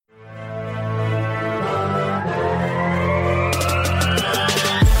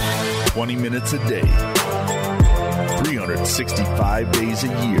20 minutes a day, 365 days a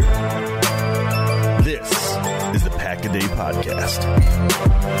year. This is the Pack-A-Day Podcast.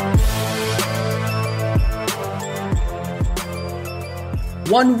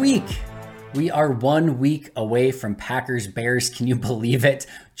 One week. We are 1 week away from Packers Bears. Can you believe it?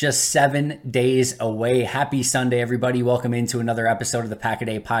 Just 7 days away. Happy Sunday, everybody. Welcome into another episode of the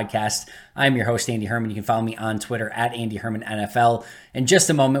Pack-A-Day Podcast. I'm your host, Andy Herman. You can follow me on Twitter at Andy Herman NFL. In just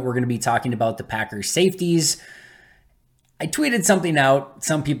a moment, we're going to be talking about the Packers safeties. I tweeted something out.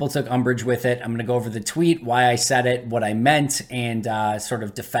 Some people took umbrage with it. I'm going to go over the tweet, why I said it, what I meant, and sort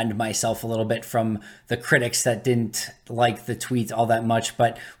of defend myself a little bit from the critics that didn't like the tweet all that much.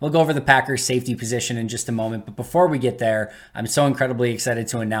 But we'll go over the Packers safety position in just a moment. But before we get there, I'm so incredibly excited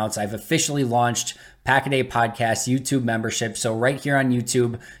to announce I've officially launched Pack-A-Day Podcast YouTube membership. So right here on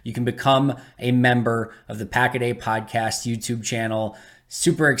YouTube, you can become a member of the Pack-A-Day Podcast YouTube channel.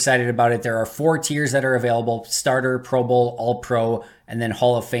 Super excited about it. There are 4 tiers that are available: starter, Pro Bowl, All Pro, and then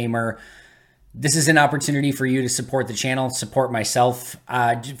Hall of Famer. This is an opportunity for you to support the channel, support myself.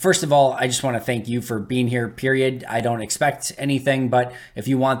 First of all, I just want to thank you for being here, period. I don't expect anything, but if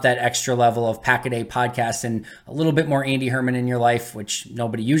you want that extra level of Pack-A-Day Podcast and a little bit more Andy Herman in your life, which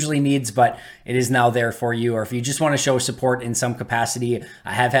nobody usually needs, but it is now there for you, or if you just want to show support in some capacity,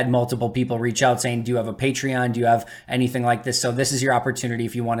 I have had multiple people reach out saying, do you have a Patreon? Do you have anything like this? So this is your opportunity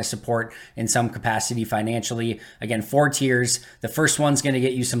if you want to support in some capacity financially. Again, 4 tiers. The first one's going to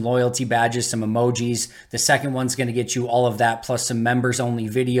get you some loyalty badges, some emojis. The second one's going to get you all of that plus some members only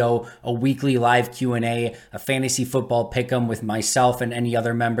video, a weekly live Q&A, a fantasy football pick'em with myself and any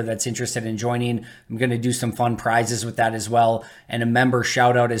other member that's interested in joining. I'm going to do some fun prizes with that as well, and a member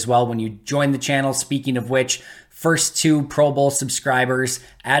shout out as well when you join the channel. Speaking of which, first 2 Pro Bowl subscribers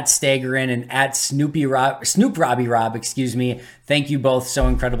at Staggerin and at Snoop Robbie Rob, thank you both so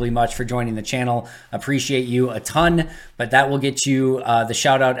incredibly much for joining the channel. Appreciate you a ton, but that will get you the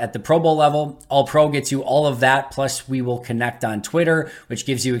shout out at the Pro Bowl level. All Pro gets you all of that, plus we will connect on Twitter, which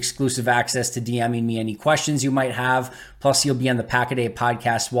gives you exclusive access to DMing me any questions you might have. Plus you'll be on the Pack-A-Day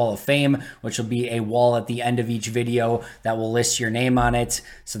Podcast Wall of Fame, which will be a wall at the end of each video that will list your name on it.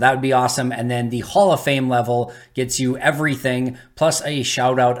 So that would be awesome. And then the Hall of Fame level gets you everything, plus a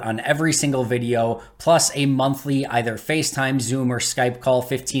shout out on every single video, plus a monthly either FaceTime, Zoom, or Skype call,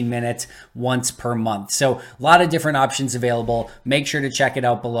 15 minutes once per month. So a lot of different options available. Make sure to check it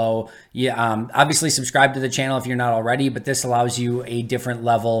out below. Obviously subscribe to the channel if you're not already, but this allows you a different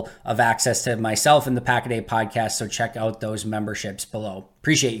level of access to myself and the Pack-A-Day Podcast. So check out those memberships below.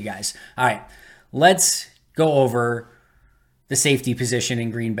 Appreciate you guys. All right, let's go over the safety position in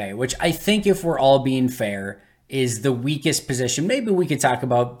Green Bay, which I think, if we're all being fair, is the weakest position. Maybe we could talk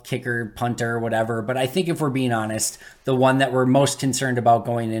about kicker, punter, whatever, but I think if we're being honest, the one that we're most concerned about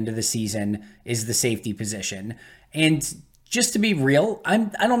going into the season is the safety position. And just to be real, I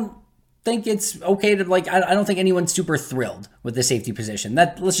don't think it's okay to I don't think anyone's super thrilled with the safety position.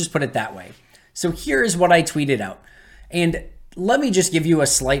 Let's just put it that way. So here's what I tweeted out. And let me just give you a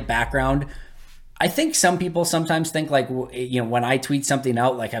slight background. I think some people sometimes think when I tweet something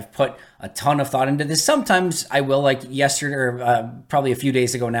out, I've put a ton of thought into this. Sometimes I will, yesterday or probably a few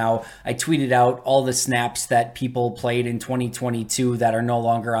days ago now, I tweeted out all the snaps that people played in 2022 that are no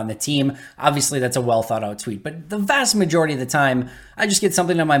longer on the team. Obviously, that's a well thought out tweet, but the vast majority of the time, I just get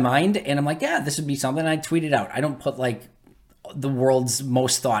something on my mind and I'm like, yeah, this would be something I tweet it out. I don't put the world's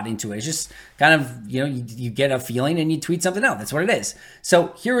most thought into it. It's just kind of, you get a feeling and you tweet something out. That's what it is.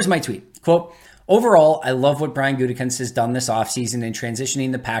 So here was my tweet. Quote, "Overall, I love what Brian Gutekunst has done this offseason in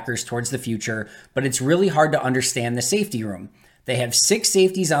transitioning the Packers towards the future, but it's really hard to understand the safety room. They have 6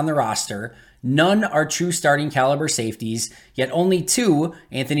 safeties on the roster. None are true starting caliber safeties, yet only 2,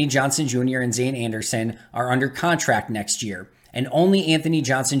 Anthony Johnson Jr. and Zane Anderson, are under contract next year. And only Anthony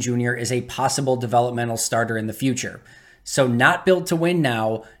Johnson Jr. is a possible developmental starter in the future. So not built to win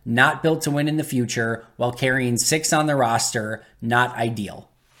now, not built to win in the future, while carrying 6 on the roster, not ideal."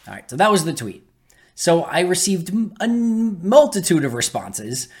 All right, so that was the tweet. So I received a multitude of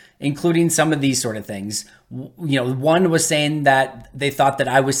responses, including some of these sort of things. One was saying that they thought that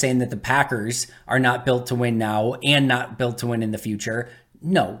I was saying that the Packers are not built to win now and not built to win in the future.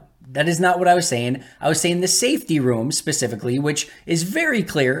 No, that is not what I was saying. I was saying the safety room specifically, which is very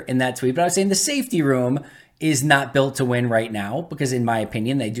clear in that tweet, but I was saying the safety room is not built to win right now because, in my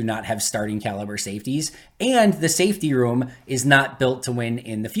opinion, they do not have starting caliber safeties. And the safety room is not built to win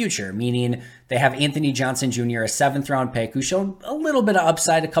in the future, meaning they have Anthony Johnson Jr., a 7th-round pick who showed a little bit of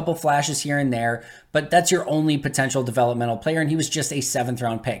upside, a couple flashes here and there, but that's your only potential developmental player, and he was just a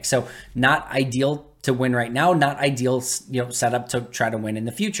 7th-round pick. So not ideal to win right now, not ideal, set up to try to win in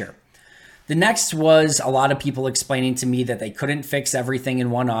the future. The next was a lot of people explaining to me that they couldn't fix everything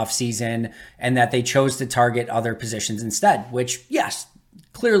in one offseason and that they chose to target other positions instead, which, yes,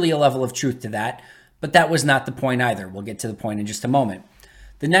 clearly a level of truth to that, but that was not the point either. We'll get to the point in just a moment.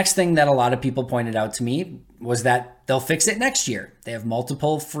 The next thing that a lot of people pointed out to me was that they'll fix it next year. They have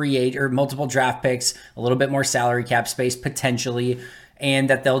multiple multiple draft picks, a little bit more salary cap space potentially,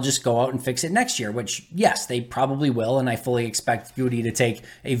 and that they'll just go out and fix it next year, which, yes, they probably will. And I fully expect Goody to take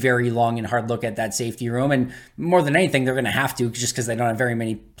a very long and hard look at that safety room. And more than anything, they're going to have to, just because they don't have very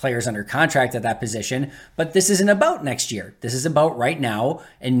many players under contract at that position. But this isn't about next year. This is about right now,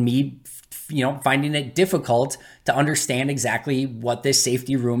 and me, finding it difficult to understand exactly what this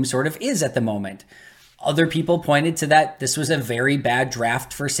safety room sort of is at the moment. Other people pointed to that this was a very bad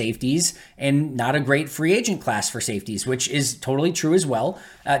draft for safeties and not a great free agent class for safeties, which is totally true as well,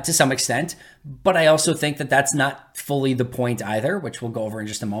 to some extent. But I also think that that's not fully the point either, which we'll go over in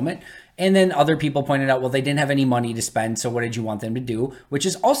just a moment. And then other people pointed out, well, they didn't have any money to spend, so what did you want them to do? Which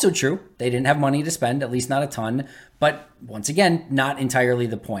is also true. They didn't have money to spend, at least not a ton. But once again, not entirely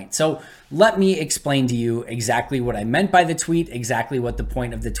the point. So let me explain to you exactly what I meant by the tweet, exactly what the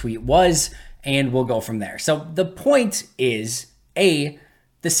point of the tweet was, and we'll go from there. So the point is, A,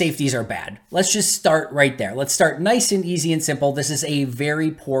 the safeties are bad. Let's just start right there. Let's start nice and easy and simple. This is a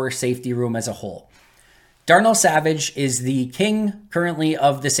very poor safety room as a whole. Darnell Savage is the king currently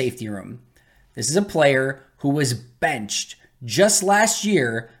of the safety room. This is a player who was benched just last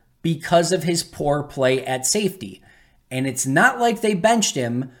year because of his poor play at safety. And it's not like they benched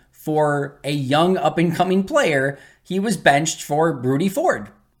him for a young up-and-coming player. He was benched for Rudy Ford.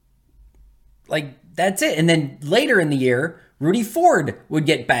 That's it. And then later in the year, Rudy Ford would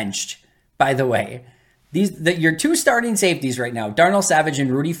get benched, by the way. Your two starting safeties right now, Darnell Savage and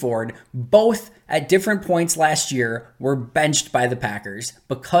Rudy Ford, both at different points last year were benched by the Packers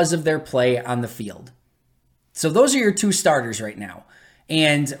because of their play on the field. So those are your two starters right now.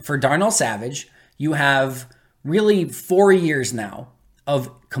 And for Darnell Savage, you have really 4 years now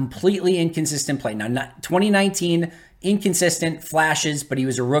of completely inconsistent play. Now, 2019, inconsistent flashes, but he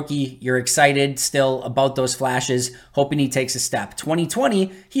was a rookie. You're excited still about those flashes, hoping he takes a step.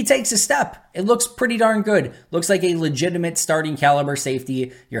 2020, he takes a step. It looks pretty darn good. Looks like a legitimate starting caliber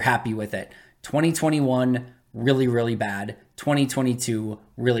safety. You're happy with it. 2021, really, really bad. 2022,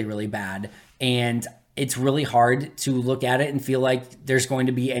 really, really bad. And it's really hard to look at it and feel like there's going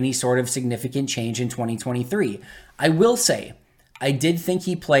to be any sort of significant change in 2023. I will say, I did think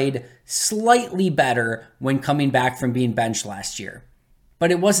he played slightly better when coming back from being benched last year, but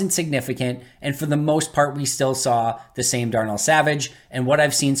it wasn't significant. And for the most part, we still saw the same Darnell Savage. And what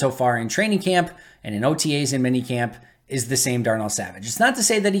I've seen so far in training camp and in OTAs and minicamp is the same Darnell Savage. It's not to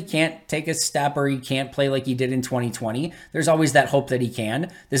say that he can't take a step or he can't play like he did in 2020. There's always that hope that he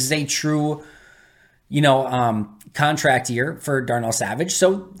can. This is a true, contract year for Darnell Savage.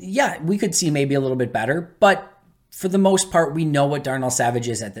 So yeah, we could see maybe a little bit better, but for the most part, we know what Darnell Savage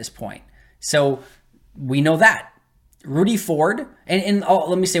is at this point. So we know that. Rudy Ford, and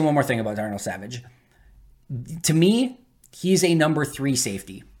let me say one more thing about Darnell Savage. To me, he's a number 3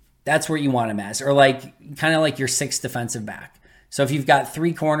 safety. That's where you want him as, or kind of like your 6th defensive back. So if you've got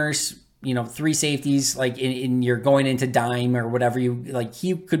 3 corners, 3 safeties, in you're going into dime or whatever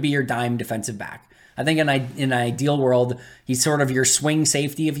he could be your dime defensive back. I think in an ideal world, he's sort of your swing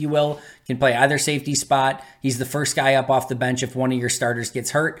safety, if you will, can play either safety spot. He's the first guy up off the bench if one of your starters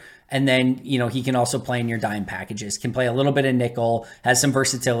gets hurt. And then, he can also play in your dime packages, can play a little bit of nickel, has some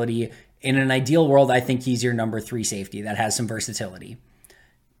versatility. In an ideal world, I think he's your number 3 safety that has some versatility.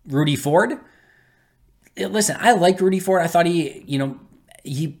 Rudy Ford. Listen, I like Rudy Ford. I thought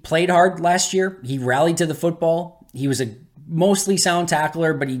he played hard last year. He rallied to the football. He was a mostly sound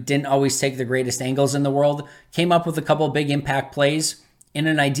tackler, but he didn't always take the greatest angles in the world. Came up with a couple big impact plays. In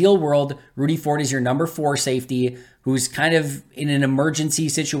an ideal world, Rudy Ford is your number 4 safety who's kind of in an emergency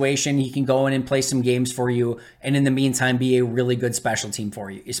situation. He can go in and play some games for you, and in the meantime, be a really good special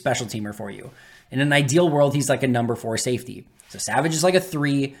teamer for you. In an ideal world, he's like a number 4 safety. So Savage is like a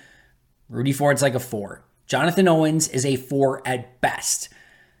 3. Rudy Ford's like a 4. Jonathan Owens is a 4 at best.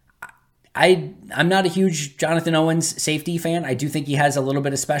 I'm not a huge Jonathan Owens safety fan. I do think he has a little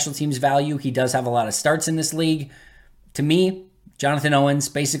bit of special teams value. He does have a lot of starts in this league. To me, Jonathan Owens,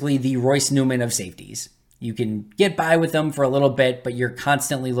 basically the Royce Newman of safeties. You can get by with them for a little bit, but you're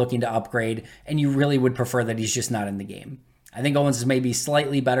constantly looking to upgrade, and you really would prefer that he's just not in the game. I think Owens is maybe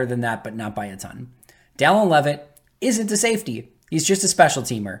slightly better than that, but not by a ton. Dallin Leavitt isn't a safety. He's just a special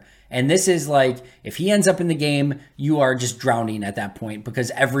teamer. And this is if he ends up in the game, you are just drowning at that point because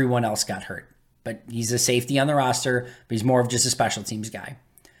everyone else got hurt. But he's a safety on the roster, but he's more of just a special teams guy.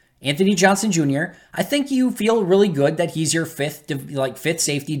 Anthony Johnson Jr., I think you feel really good that he's your fifth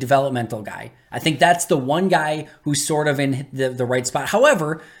safety developmental guy. I think that's the one guy who's sort of in the right spot.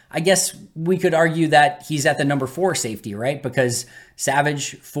 However, I guess we could argue that he's at the number 4 safety, right? Because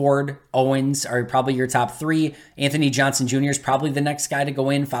Savage, Ford, Owens are probably your top 3. Anthony Johnson Jr. is probably the next guy to go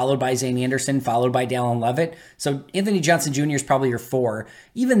in, followed by Zane Anderson, followed by Dallin Leavitt. So Anthony Johnson Jr. is probably your 4.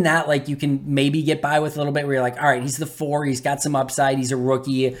 Even that, like, you can maybe get by with a little bit where you're like, all right, he's the 4. He's got some upside. He's a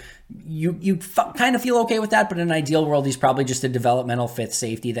rookie. You kind of feel okay with that, but in an ideal world, he's probably just a developmental 5th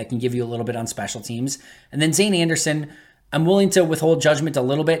safety that can give you a little bit on special teams. And then Zane Anderson, I'm willing to withhold judgment a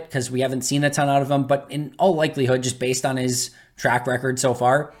little bit because we haven't seen a ton out of him, but in all likelihood, just based on his track record so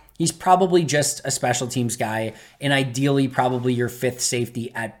far, he's probably just a special teams guy and ideally probably your 5th safety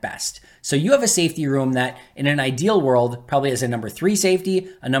at best. So you have a safety room that in an ideal world probably has a number 3 safety,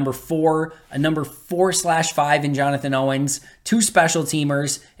 a number 4, a number 4/5 in Jonathan Owens, 2 special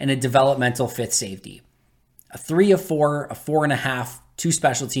teamers, and a developmental 5th safety. A 3, a 4, a 4.5, 2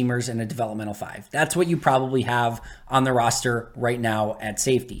 special teamers, and a developmental 5. That's what you probably have on the roster right now at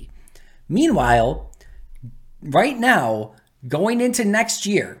safety. Meanwhile, right now, going into next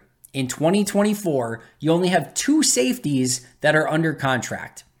year, in 2024, you only have 2 safeties that are under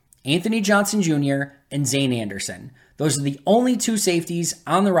contract. Anthony Johnson Jr. and Zane Anderson. Those are the only 2 safeties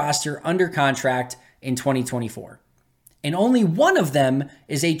on the roster under contract in 2024. And only one of them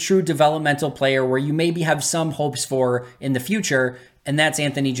is a true developmental player where you maybe have some hopes for in the future, and that's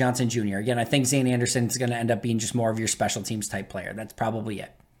Anthony Johnson Jr. Again, I think Zane Anderson is going to end up being just more of your special teams type player. That's probably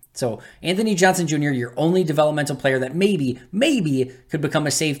it. So Anthony Johnson Jr., your only developmental player that maybe could become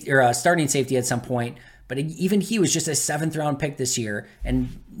a safety or a starting safety at some point. But even he was just a 7th round pick this year and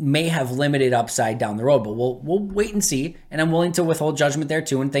may have limited upside down the road. But we'll wait and see. And I'm willing to withhold judgment there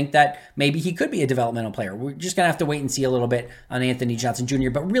too and think that maybe he could be a developmental player. We're just going to have to wait and see a little bit on Anthony Johnson Jr.,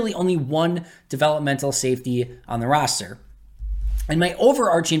 but really only one developmental safety on the roster. And my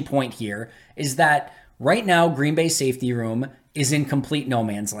overarching point here is that right now, Green Bay's safety room is in complete no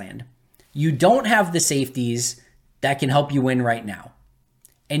man's land. You don't have the safeties that can help you win right now.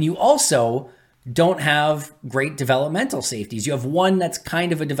 And you also don't have great developmental safeties. You have one that's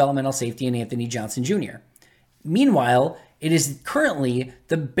kind of a developmental safety in Anthony Johnson Jr. Meanwhile, it is currently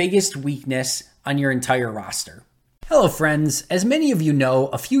the biggest weakness on your entire roster. Hello friends, as many of you know,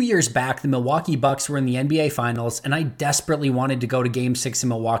 a few years back the Milwaukee Bucks were in the NBA Finals and I desperately wanted to go to Game 6 in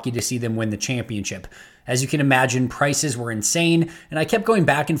Milwaukee to see them win the championship. As you can imagine, prices were insane and I kept going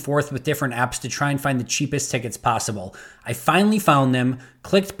back and forth with different apps to try and find the cheapest tickets possible. I finally found them,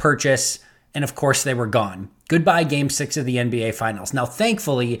 clicked purchase, and of course they were gone. Goodbye Game 6 of the NBA Finals. Now,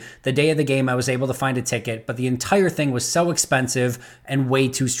 thankfully, the day of the game I was able to find a ticket, but the entire thing was so expensive and way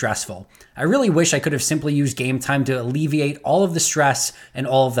too stressful. I really wish I could have simply used Game Time to alleviate all of the stress and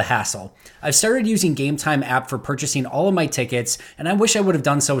all of the hassle. I've started using Game Time app for purchasing all of my tickets, and I wish I would have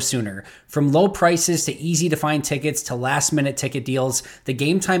done so sooner. From low prices to easy to find tickets to last minute ticket deals, the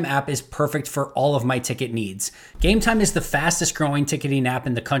Game Time app is perfect for all of my ticket needs. Game Time is the fastest growing ticketing app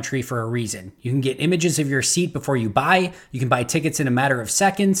in the country for a reason. You can get images of your seat before you buy, you can buy tickets in a matter of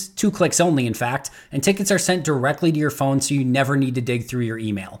seconds, 2 clicks only in fact, and tickets are sent directly to your phone so you never need to dig through your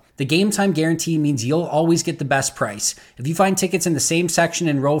email. The Game Time guarantee means you'll always get the best price. If you find tickets in the same section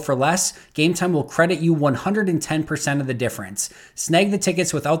and row for less, Game Time will credit you 110% of the difference. Snag the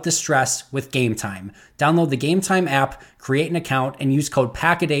tickets without the stress with Game Time. Download the Game Time app, create an account, and use code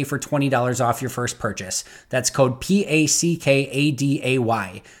PACKADAY for $20 off your first purchase. That's code PACKADAY.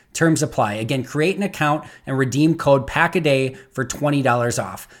 Terms apply. Again, create an account and redeem code PACKADAY for $20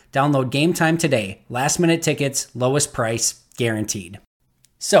 off. Download Game Time today. Last minute tickets, lowest price, guaranteed.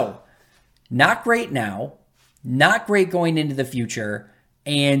 So, not great now, not great going into the future,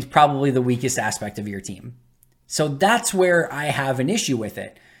 and probably the weakest aspect of your team. So that's where I have an issue with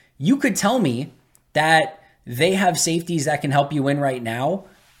it. You could tell me that they have safeties that can help you win right now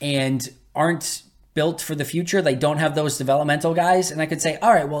and aren't built for the future. They don't have those developmental guys. And I could say,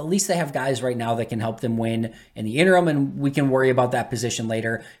 all right, well, at least they have guys right now that can help them win in the interim, and we can worry about that position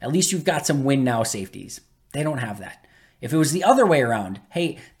later. At least you've got some win now safeties. They don't have that. If it was the other way around,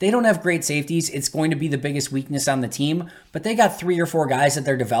 hey, they don't have great safeties, it's going to be the biggest weakness on the team, but they got 3 or 4 guys that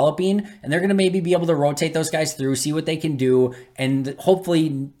they're developing, and they're going to maybe be able to rotate those guys through, see what they can do, and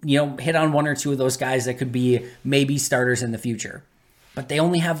hopefully, hit on 1 or 2 of those guys that could be maybe starters in the future. But they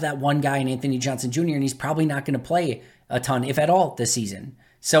only have that one guy in Anthony Johnson Jr., and he's probably not going to play a ton, if at all, this season.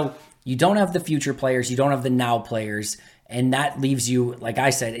 So you don't have the future players, you don't have the now players, and that leaves you, like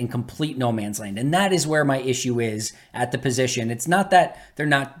I said, in complete no man's land. And that is where my issue is at the position. It's not that they're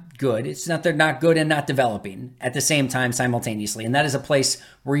not good. It's not they're not good and not developing at the same time simultaneously. And that is a place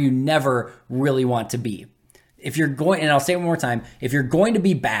where you never really want to be. If you're going, and I'll say it one more time, if you're going to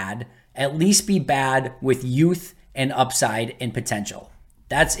be bad, at least be bad with youth and upside and potential.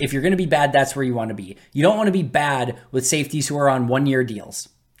 If you're going to be bad, that's where you want to be. You don't want to be bad with safeties who are on 1-year deals.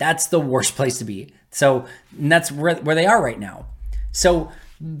 That's the worst place to be. So that's where they are right now. So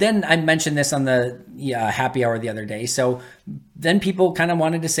then I mentioned this on the happy hour the other day. So then people kind of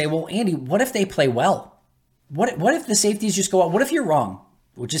wanted to say, well, Andy, what if they play well? What if the safeties just go out? What if you're wrong?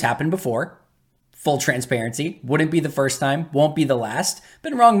 Which has happened before. Full transparency. Wouldn't be the first time. Won't be the last.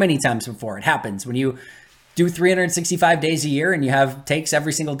 Been wrong many times before. It happens. When you do 365 days a year and you have takes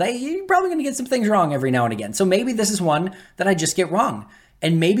every single day, you're probably going to get some things wrong every now and again. So maybe this is one that I just get wrong.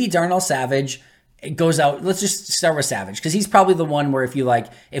 And maybe Darnell Savage goes out. Let's just start with Savage, because he's probably the one where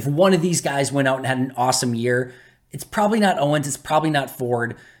if one of these guys went out and had an awesome year, it's probably not Owens. It's probably not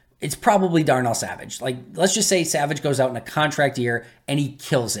Ford. It's probably Darnell Savage. Like, let's just say Savage goes out in a contract year and he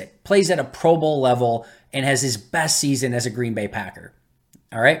kills it, plays at a Pro Bowl level, and has his best season as a Green Bay Packer.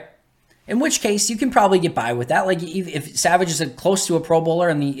 All right? In which case, you can probably get by with that. Like, if Savage is close to a Pro Bowler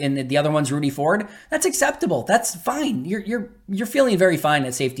and the other one's Rudy Ford, that's acceptable. That's fine. You're feeling very fine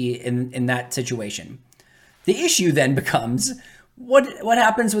at safety in that situation. The issue then becomes, what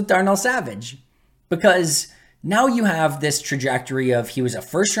happens with Darnell Savage? Because now you have this trajectory of he was a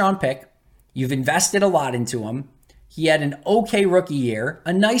first-round pick. You've invested a lot into him. He had an okay rookie year,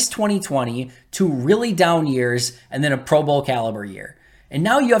 a nice 2020, 2 really down years, and then a Pro Bowl caliber year. And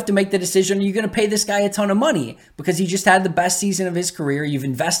now you have to make the decision, are you going to pay this guy a ton of money? Because he just had the best season of his career. You've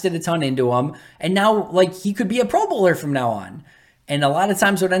invested a ton into him. And now, he could be a Pro Bowler from now on. And a lot of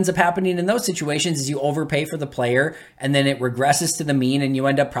times what ends up happening in those situations is you overpay for the player, and then it regresses to the mean, and you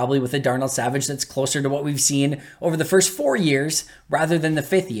end up probably with a Darnell Savage that's closer to what we've seen over the first 4 years rather than the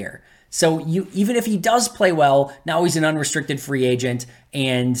 5th year. So even if he does play well, now he's an unrestricted free agent,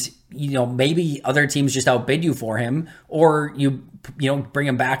 and maybe other teams just outbid you for him, or you bring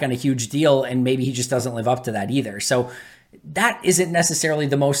him back on a huge deal, and maybe he just doesn't live up to that either. So that isn't necessarily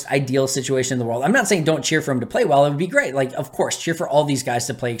the most ideal situation in the world. I'm not saying don't cheer for him to play well. It would be great. Of course, cheer for all these guys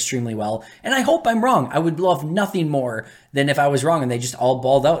to play extremely well. And I hope I'm wrong. I would love nothing more than if I was wrong and they just all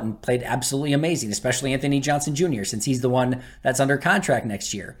balled out and played absolutely amazing, especially Anthony Johnson Jr., since he's the one that's under contract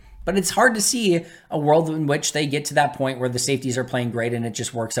next year. But it's hard to see a world in which they get to that point where the safeties are playing great and it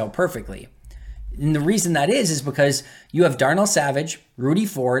just works out perfectly. And the reason that is because you have Darnell Savage, Rudy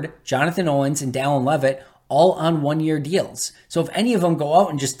Ford, Jonathan Owens, and Dallin Leavitt all on 1-year deals. So if any of them go out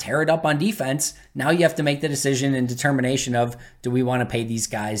and just tear it up on defense, now you have to make the decision and determination of, do we want to pay these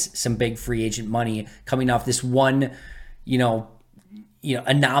guys some big free agent money coming off this one,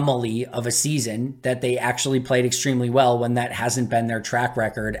 anomaly of a season that they actually played extremely well when that hasn't been their track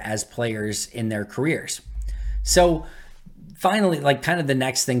record as players in their careers. So finally, kind of the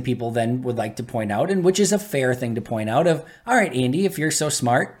next thing people then would like to point out, and which is a fair thing to point out, of, all right, Andy, if you're so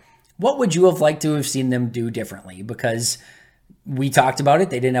smart, what would you have liked to have seen them do differently? Because we talked about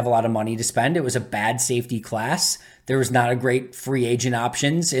it. They didn't have a lot of money to spend. It was a bad safety class. There was not a great free agent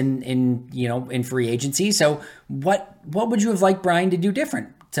options in free agency. So what would you have liked Brian to do different?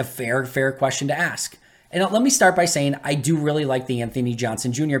 It's a fair question to ask. And let me start by saying I do really like the Anthony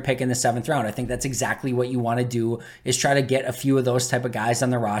Johnson Jr. pick in the 7th round. I think that's exactly what you want to do, is try to get a few of those type of guys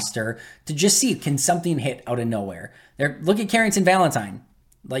on the roster to just see, can something hit out of nowhere? Look at Carrington Valentine.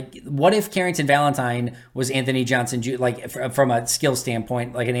 What if Carrington Valentine was Anthony Johnson, from a skill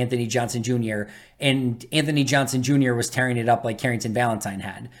standpoint, like an Anthony Johnson Jr., and Anthony Johnson Jr. was tearing it up like Carrington Valentine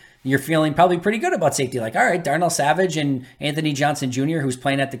had? You're feeling probably pretty good about safety. All right, Darnell Savage and Anthony Johnson Jr., who's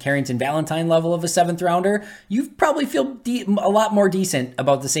playing at the Carrington Valentine level of a 7th rounder, you probably feel a lot more decent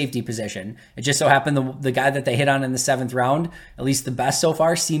about the safety position. It just so happened the guy that they hit on in the 7th round, at least the best so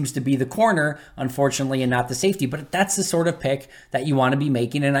far, seems to be the corner, unfortunately, and not the safety. But that's the sort of pick that you want to be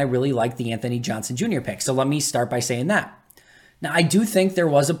making, and I really like the Anthony Johnson Jr. pick. So let me start by saying that. Now, I do think there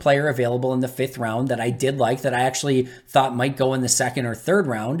was a player available in the 5th round that I did like, that I actually thought might go in the 2nd or 3rd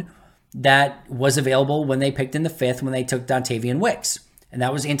round, that was available when they picked in the 5th when they took Dontavian Wicks, and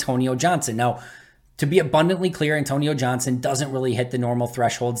that was Antonio Johnson. Now, to be abundantly clear, Antonio Johnson doesn't really hit the normal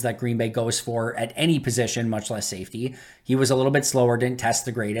thresholds that Green Bay goes for at any position, much less safety. He was a little bit slower, didn't test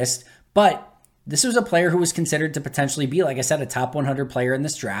the greatest, but this was a player who was considered to potentially be, like I said, a top 100 player in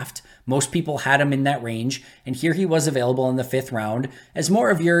this draft. Most people had him in that range, and here he was available in the 5th round as more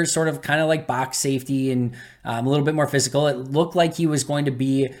of your sort of kind of like box safety and a little bit more physical. It looked like he was going to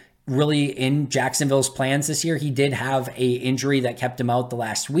be really in Jacksonville's plans this year. He did have a injury that kept him out the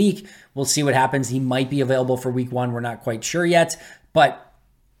last week. We'll see what happens. He might be available for week 1. We're not quite sure yet, but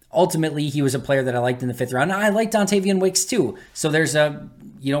ultimately he was a player that I liked in the 5th round. I like Dontavian Wicks too. So there's a,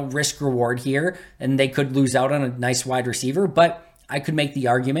 risk reward here, and they could lose out on a nice wide receiver, but I could make the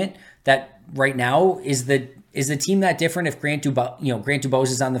argument that right now is the team that different if Grant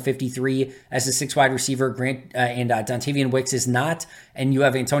Dubose is on the 53 as a 6 wide receiver, and Dontavian Wicks is not, and you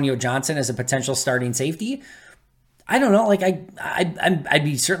have Antonio Johnson as a potential starting safety? I don't know. Like I'd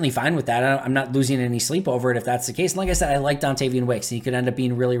be certainly fine with that. I'm not losing any sleep over it if that's the case. And like I said, I like Dontavian Wicks, and he could end up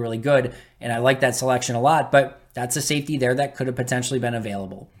being really, really good, and I like that selection a lot. But that's a safety there that could have potentially been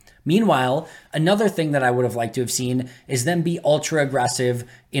available. Meanwhile, another thing that I would have liked to have seen is them be ultra aggressive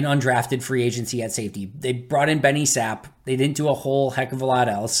in undrafted free agency at safety. They brought in Benny Sapp. They didn't do a whole heck of a lot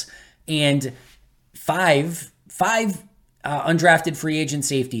else. And five undrafted free agent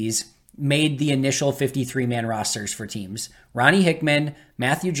safeties made the initial 53-man rosters for teams. Ronnie Hickman,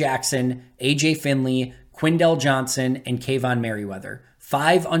 Matthew Jackson, AJ Finley, Quindell Johnson, and Kayvon Merriweather.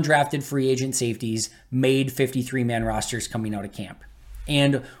 5 undrafted free agent safeties made 53-man rosters coming out of camp.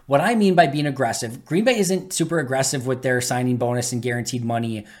 And what I mean by being aggressive, Green Bay isn't super aggressive with their signing bonus and guaranteed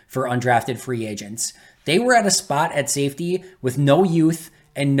money for undrafted free agents. They were at a spot at safety with no youth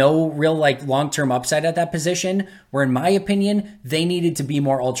and no real long-term upside at that position, where in my opinion, they needed to be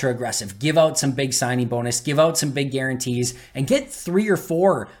more ultra aggressive, give out some big signing bonus, give out some big guarantees, and get 3 or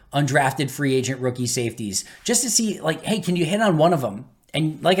 4 undrafted free agent rookie safeties just to see hey, can you hit on one of them?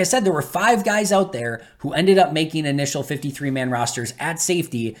 And like I said, there were 5 guys out there who ended up making initial 53-man rosters at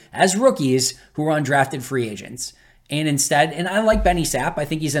safety as rookies who were undrafted free agents. And instead, and I like Benny Sapp. I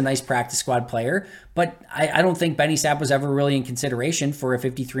think he's a nice practice squad player, but I don't think Benny Sapp was ever really in consideration for a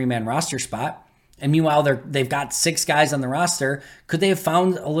 53-man roster spot. And meanwhile, they've got 6 guys on the roster. Could they have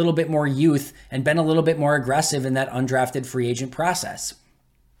found a little bit more youth and been a little bit more aggressive in that undrafted free agent process?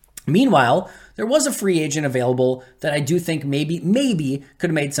 Meanwhile, there was a free agent available that I do think maybe could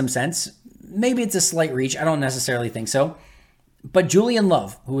have made some sense. Maybe it's a slight reach. I don't necessarily think so. But Julian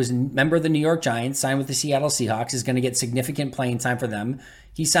Love, who is a member of the New York Giants, signed with the Seattle Seahawks, is going to get significant playing time for them.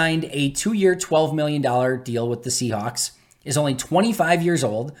 He signed a 2-year, $12 million deal with the Seahawks, is only 25 years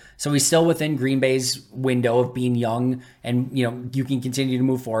old, so he's still within Green Bay's window of being young, and you can continue to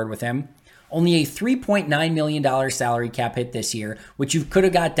move forward with him. Only a $3.9 million salary cap hit this year, which you could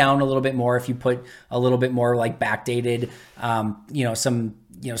have got down a little bit more if you put a little bit more backdated,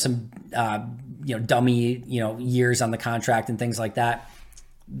 dummy, years on the contract and things like that.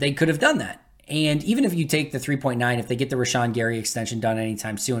 They could have done that. And even if you take the 3.9, if they get the Rashawn Gary extension done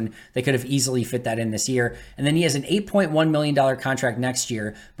anytime soon, they could have easily fit that in this year. And then he has an $8.1 million contract next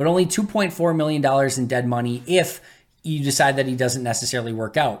year, but only $2.4 million in dead money if you decide that he doesn't necessarily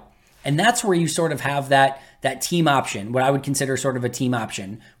work out. And that's where you sort of have that team option, what I would consider sort of a team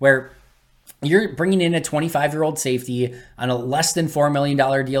option, where you're bringing in a 25-year-old safety on a less than $4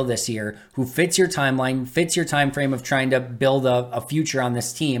 million deal this year who fits your timeline, fits your time frame of trying to build a future on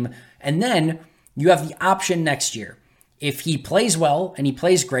this team. And then you have the option next year. If he plays well and he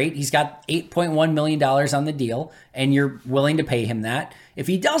plays great, he's got $8.1 million on the deal, and you're willing to pay him that. If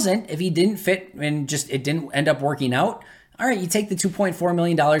he didn't fit and it didn't end up working out, all right, you take the $2.4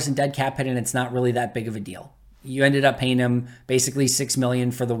 million in dead cap hit, and it's not really that big of a deal. You ended up paying him basically $6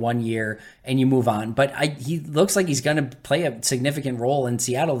 million for the 1 year, and you move on. But he looks like he's going to play a significant role in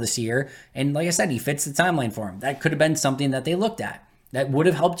Seattle this year. And like I said, he fits the timeline for him. That could have been something that they looked at that would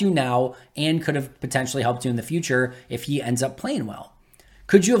have helped you now and could have potentially helped you in the future if he ends up playing well.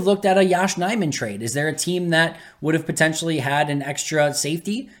 Could you have looked at a Yosh Nijman trade? Is there a team that would have potentially had an extra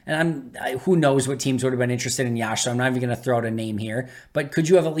safety? And who knows what teams would have been interested in Yosh, so I'm not even going to throw out a name here. But could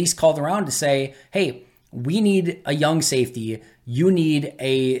you have at least called around to say, hey, we need a young safety. You need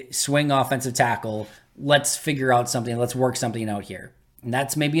a swing offensive tackle. Let's figure out something. Let's work something out here. And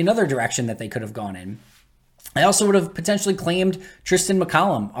that's maybe another direction that they could have gone in. I also would have potentially claimed Tristan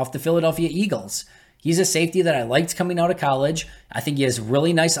McCollum off the Philadelphia Eagles. He's a safety that I liked coming out of college. I think he has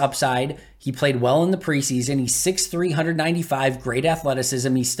really nice upside. He played well in the preseason. He's 6'3", 195, great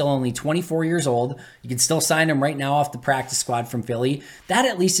athleticism. He's still only 24 years old. You can still sign him right now off the practice squad from Philly. That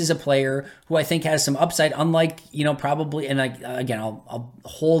at least is a player who I think has some upside, unlike, probably, and I'll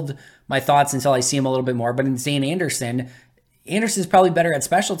hold my thoughts until I see him a little bit more, but in Zane Anderson's probably better at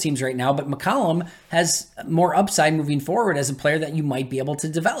special teams right now, but McCollum has more upside moving forward as a player that you might be able to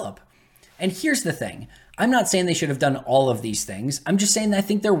develop. And here's the thing. I'm not saying they should have done all of these things. I'm just saying that I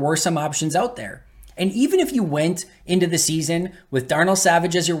think there were some options out there. And even if you went into the season with Darnell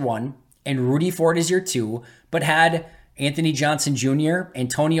Savage as your 1 and Rudy Ford as your 2, but had Anthony Johnson Jr.,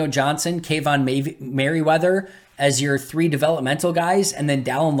 Antonio Johnson, Kayvon Merriweather as your 3 developmental guys, and then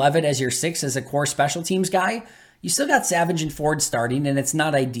Dallin Leavitt as your 6 as a core special teams guy, You still got Savage and Ford starting, and it's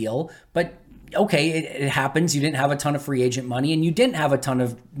not ideal, but okay, it happens. You didn't have a ton of free agent money, and you didn't have a ton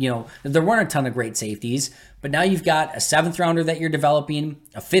of, there weren't a ton of great safeties, but now you've got a 7th rounder that you're developing,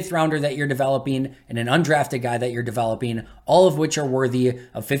 a 5th rounder that you're developing, and an undrafted guy that you're developing, all of which are worthy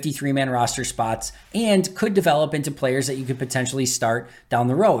of 53-man roster spots and could develop into players that you could potentially start down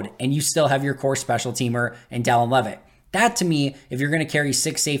the road. And you still have your core special teamer and Dallin Leavitt. That, to me, if you're going to carry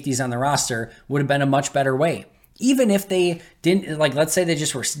 6 safeties on the roster, would have been a much better way. Even if they didn't, let's say they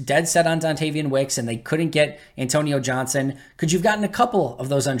just were dead set on Dontavian Wicks and they couldn't get Antonio Johnson, could you have gotten a couple of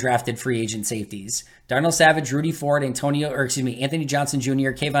those undrafted free agent safeties? Darnell Savage, Rudy Ford, Anthony Johnson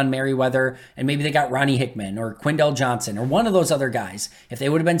Jr., Kayvon Merriweather, and maybe they got Ronnie Hickman or Quindell Johnson or one of those other guys. If they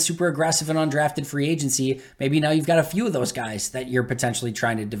would have been super aggressive in undrafted free agency, maybe now you've got a few of those guys that you're potentially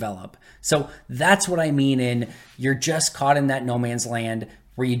trying to develop. So that's what I mean in you're just caught in that no man's land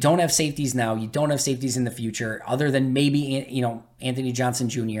where you don't have safeties now, you don't have safeties in the future, other than maybe, Anthony Johnson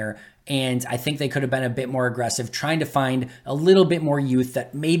Jr., and I think they could have been a bit more aggressive, trying to find a little bit more youth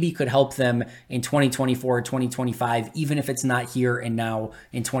that maybe could help them in 2024, 2025, even if it's not here and now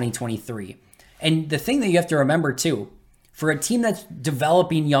in 2023. And the thing that you have to remember too, for a team that's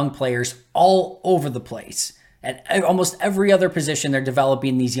developing young players all over the place, at almost every other position they're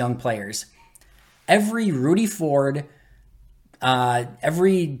developing these young players, every Rudy Ford,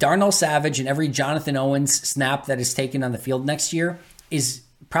 every Darnell Savage and every Jonathan Owens snap that is taken on the field next year is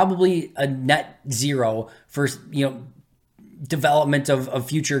probably a net zero for, development of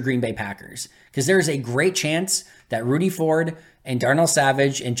future Green Bay Packers. Because there's a great chance that Rudy Ford and Darnell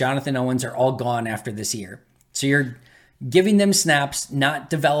Savage and Jonathan Owens are all gone after this year. So you're giving them snaps, not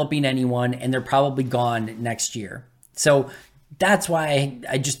developing anyone, and they're probably gone next year. So that's why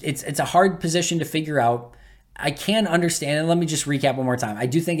it's a hard position to figure out. I can understand, and let me just recap one more time. I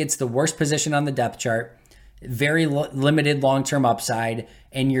do think it's the worst position on the depth chart, very limited long-term upside,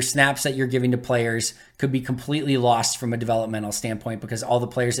 and your snaps that you're giving to players could be completely lost from a developmental standpoint because all the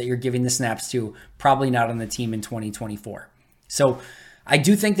players that you're giving the snaps to probably not on the team in 2024. So I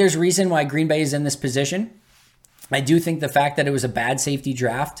do think there's reason why Green Bay is in this position. I do think the fact that it was a bad safety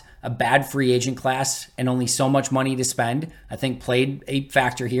draft, a bad free agent class, and only so much money to spend, I think played a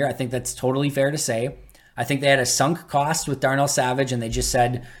factor here. I think that's totally fair to say. I think they had a sunk cost with Darnell Savage, and they just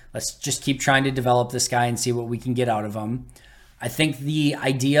said, let's just keep trying to develop this guy and see what we can get out of him. I think the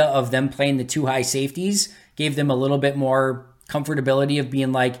idea of them playing the 2 high safeties gave them a little bit more comfortability of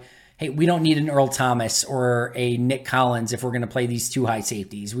being like, hey, we don't need an Earl Thomas or a Nick Collins if we're going to play these 2 high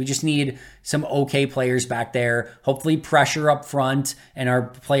safeties. We just need some okay players back there, hopefully pressure up front, and our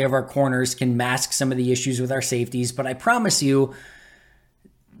play of our corners can mask some of the issues with our safeties. But I promise you,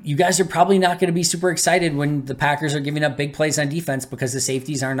 you guys are probably not going to be super excited when the Packers are giving up big plays on defense because the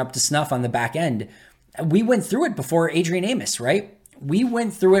safeties aren't up to snuff on the back end. We went through it before Adrian Amos, right? We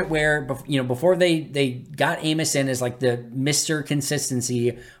went through it where, before they got Amos in as like the Mr.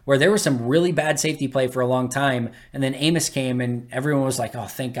 Consistency, where there was some really bad safety play for a long time. And then Amos came and everyone was like, oh,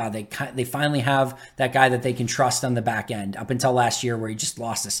 thank God they finally have that guy that they can trust on the back end, up until last year where he just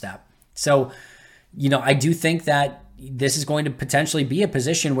lost a step. So, I do think that this is going to potentially be a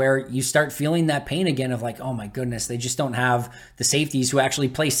position where you start feeling that pain again of like, oh my goodness, they just don't have the safeties who actually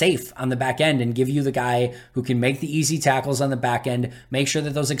play safe on the back end and give you the guy who can make the easy tackles on the back end, make sure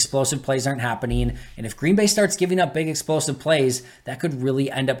that those explosive plays aren't happening. And if Green Bay starts giving up big explosive plays, that could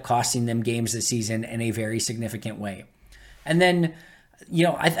really end up costing them games this season in a very significant way. And then,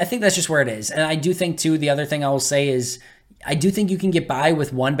 I think that's just where it is. And I do think too, the other thing I will say is I do think you can get by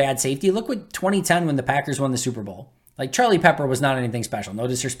with one bad safety. Look what 2010 when the Packers won the Super Bowl. Like Charlie Pepper was not anything special. No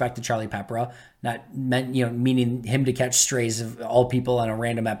disrespect to Charlie Pepper, not meant, meaning him to catch strays of all people on a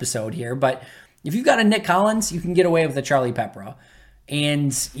random episode here. But if you've got a Nick Collins, you can get away with a Charlie Pepper.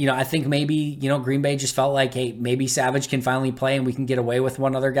 And, I think maybe, Green Bay just felt like, hey, maybe Savage can finally play and we can get away with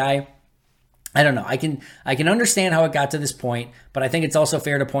one other guy. I don't know. I can understand how it got to this point, but I think it's also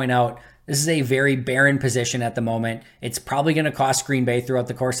fair to point out this is a very barren position at the moment. It's probably going to cost Green Bay throughout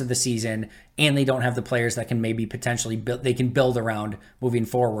the course of the season, and they don't have the players that can maybe potentially build around moving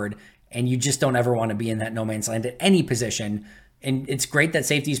forward. And you just don't ever want to be in that no man's land at any position. And it's great that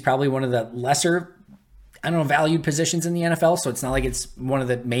safety is probably one of the lesser, valued positions in the NFL. So it's not like it's one of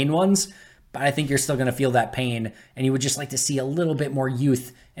the main ones, but I think you're still going to feel that pain. And you would just like to see a little bit more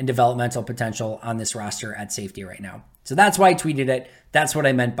youth and developmental potential on this roster at safety right now. So that's why I tweeted it. That's what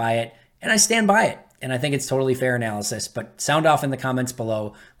I meant by it. And I stand by it. And I think it's totally fair analysis. But sound off in the comments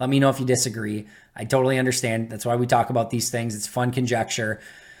below. Let me know if you disagree. I totally understand. That's why we talk about these things. It's fun conjecture.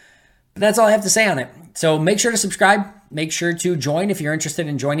 That's all I have to say on it. So make sure to subscribe. Make sure to join if you're interested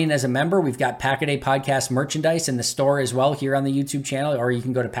in joining as a member. We've got Pack-A-Day Podcast merchandise in the store as well here on the YouTube channel, or you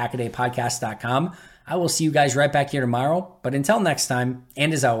can go to packadaypodcast.com. I will see you guys right back here tomorrow. But until next time,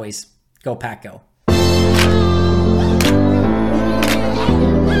 and as always, go Pack Go.